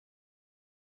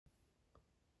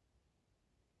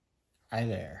Hi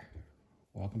there.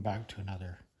 Welcome back to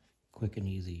another quick and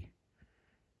easy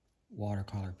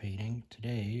watercolor painting.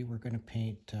 Today we're going to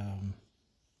paint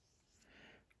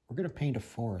a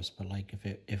forest, but like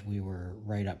if we were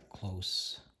right up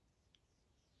close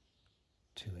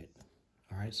to it.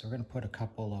 All right, so we're going to put a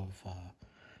couple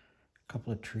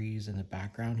of trees in the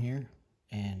background here,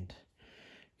 and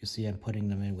you see I'm putting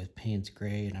them in with Payne's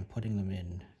gray, and I'm putting them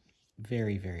in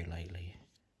very, very lightly.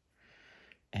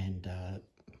 And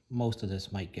most of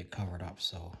this might get covered up,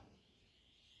 so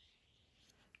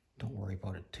don't worry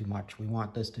about it too much. We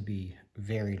want this to be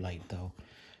very light though.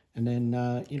 And then,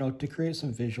 to create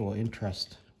some visual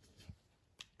interest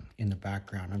in the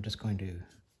background, I'm just going to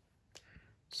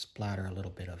splatter a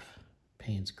little bit of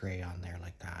Payne's gray on there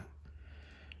like that.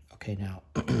 Okay, now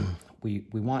we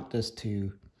want this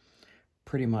to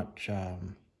pretty much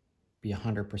be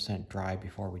 100% dry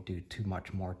before we do too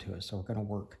much more to it. So we're going to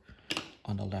work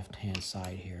on the left-hand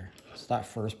side here. So that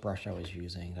first brush I was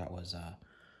using, that was a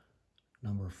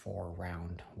number 4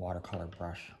 round watercolor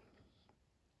brush.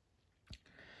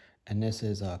 And this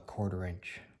is a 1/4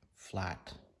 inch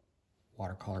flat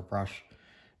watercolor brush.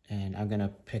 And I'm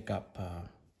gonna pick up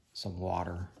some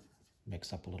water,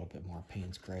 mix up a little bit more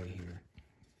Payne's gray here.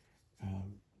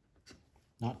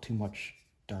 Not too much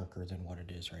darker than what it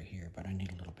is right here, but I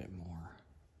need a little bit more.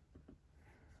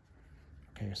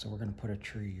 Okay, so we're gonna put a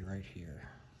tree right here.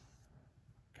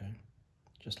 Okay,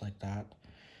 just like that.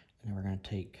 And then we're gonna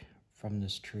take from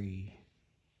this tree,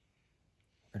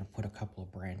 we're gonna put a couple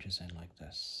of branches in like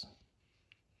this.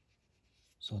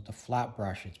 So with the flat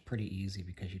brush, it's pretty easy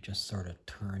because you just sort of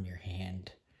turn your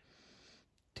hand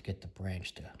to get the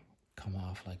branch to come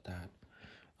off like that.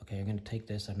 Okay, I'm gonna take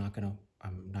this, I'm not gonna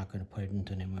put it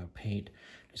into any more paint.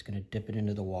 I'm just gonna dip it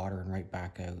into the water and right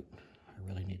back out. I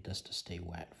really need this to stay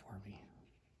wet for me.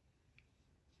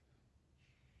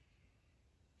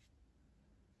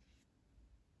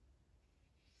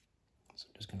 So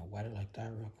I'm just gonna wet it like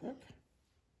that real quick.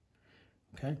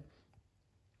 Okay.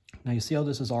 Now you see how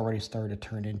this has already started to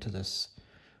turn into this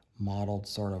mottled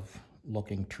sort of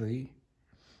looking tree.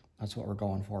 That's what we're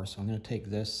going for. So I'm going to take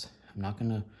this, I'm not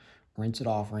going to rinse it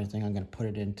off or anything. I'm going to put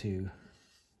it into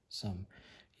some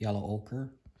yellow ochre,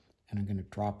 and I'm going to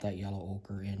drop that yellow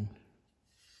ochre in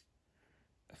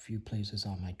a few places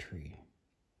on my tree.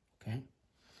 Okay.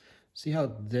 See how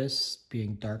this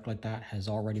being dark like that has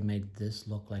already made this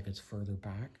look like it's further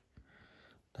back?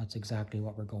 That's exactly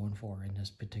what we're going for in this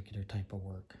particular type of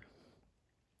work.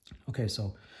 Okay,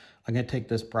 so I'm going to take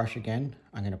this brush again.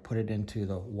 I'm going to put it into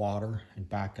the water and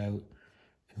back out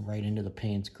and right into the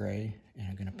Payne's gray. And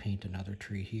I'm going to paint another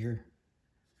tree here.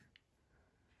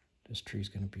 This tree's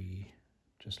going to be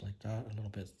just like that, a little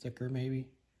bit thicker maybe.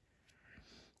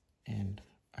 And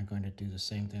I'm going to do the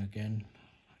same thing again.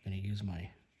 I'm going to use my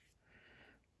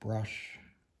brush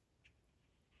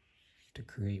to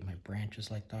create my branches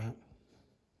like that.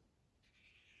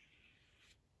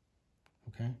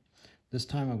 Okay. This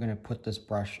time I'm going to put this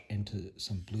brush into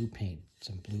some blue paint,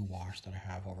 some blue wash that I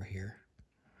have over here.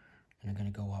 And I'm going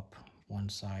to go up one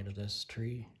side of this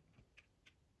tree.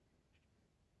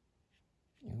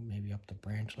 Maybe up the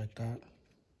branch like that.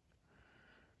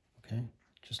 Okay,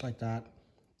 just like that.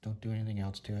 Don't do anything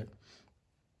else to it.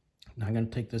 Now I'm going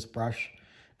to take this brush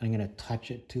and I'm going to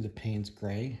touch it to the Payne's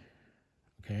gray.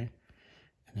 Okay,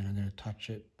 and then I'm going to touch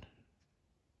it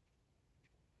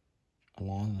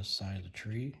along the side of the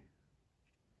tree.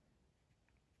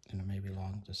 And maybe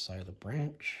along the side of the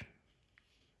branch.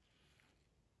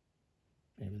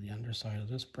 Maybe the underside of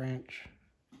this branch.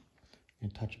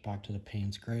 And touch it back to the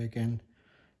Payne's gray again.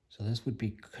 So this would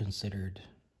be considered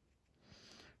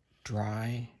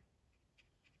dry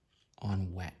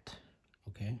on wet.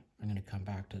 Okay, I'm going to come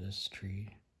back to this tree.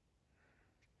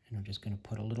 And I'm just going to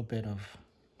put a little bit of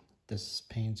this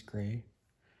Payne's gray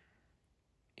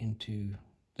into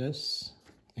this.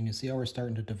 And you see how we're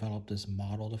starting to develop this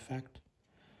mottled effect?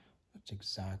 That's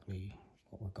exactly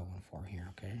what we're going for here,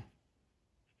 okay?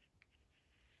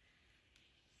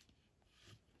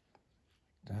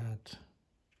 That.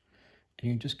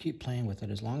 And you just keep playing with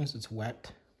it. As long as it's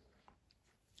wet,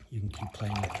 you can keep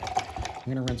playing with it. I'm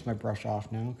going to rinse my brush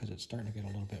off now because it's starting to get a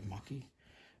little bit mucky.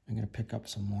 I'm going to pick up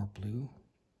some more blue.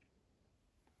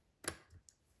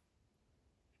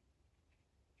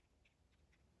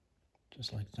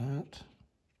 Just like that.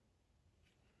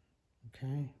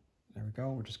 Okay. There we go.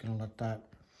 We're just going to let that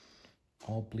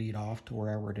all bleed off to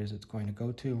wherever it is it's going to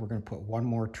go to. We're going to put one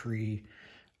more tree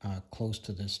close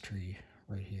to this tree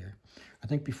right here. I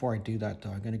think before I do that though,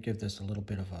 I'm going to give this a little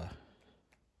bit of a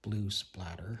blue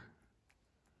splatter.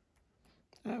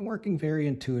 I'm working very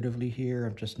intuitively here.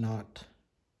 I'm just not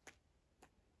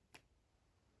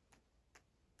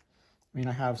I mean,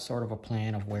 I have sort of a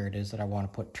plan of where it is that I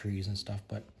want to put trees and stuff,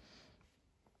 but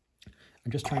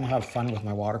I'm just trying to have fun with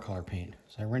my watercolor paint.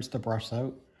 So I rinse the brush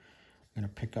out. I'm going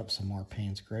to pick up some more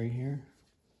Payne's Gray here.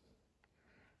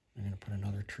 I'm going to put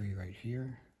another tree right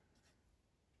here.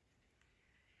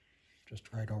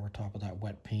 Just right over top of that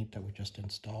wet paint that we just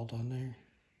installed on there.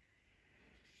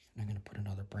 And I'm going to put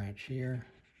another branch here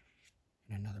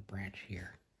and another branch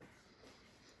here.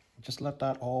 Just let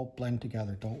that all blend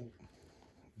together. Don't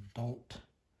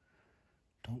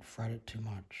fret it too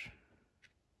much.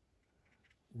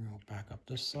 I'll back up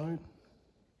this side.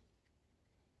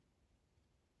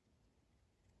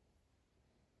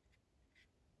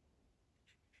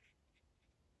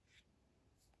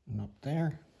 And up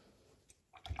there.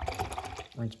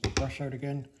 Rinse my brush out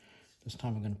again. This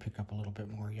time I'm going to pick up a little bit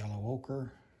more yellow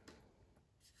ochre.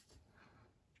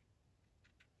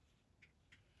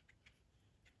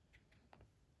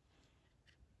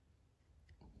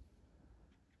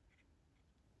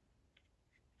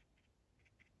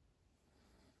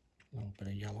 A little bit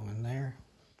of yellow in there.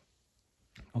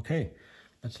 Okay,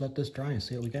 let's let this dry and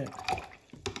see what we get.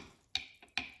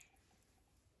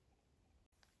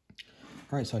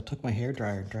 All right, so I took my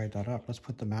hairdryer, dried that up. Let's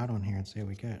put the mat on here and see what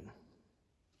we get.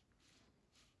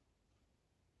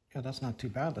 Yeah, that's not too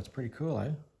bad. That's pretty cool,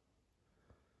 eh?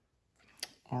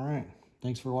 All right,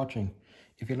 thanks for watching.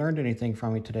 If you learned anything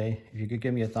from me today, if you could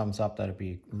give me a thumbs up, that'd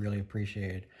be really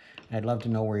appreciated. And I'd love to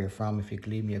know where you're from. If you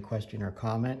could leave me a question or a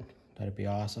comment, that'd be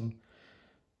awesome.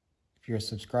 If you're a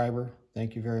subscriber,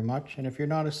 thank you very much. And if you're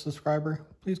not a subscriber,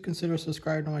 please consider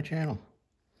subscribing to my channel.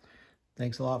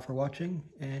 Thanks a lot for watching,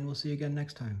 and we'll see you again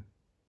next time.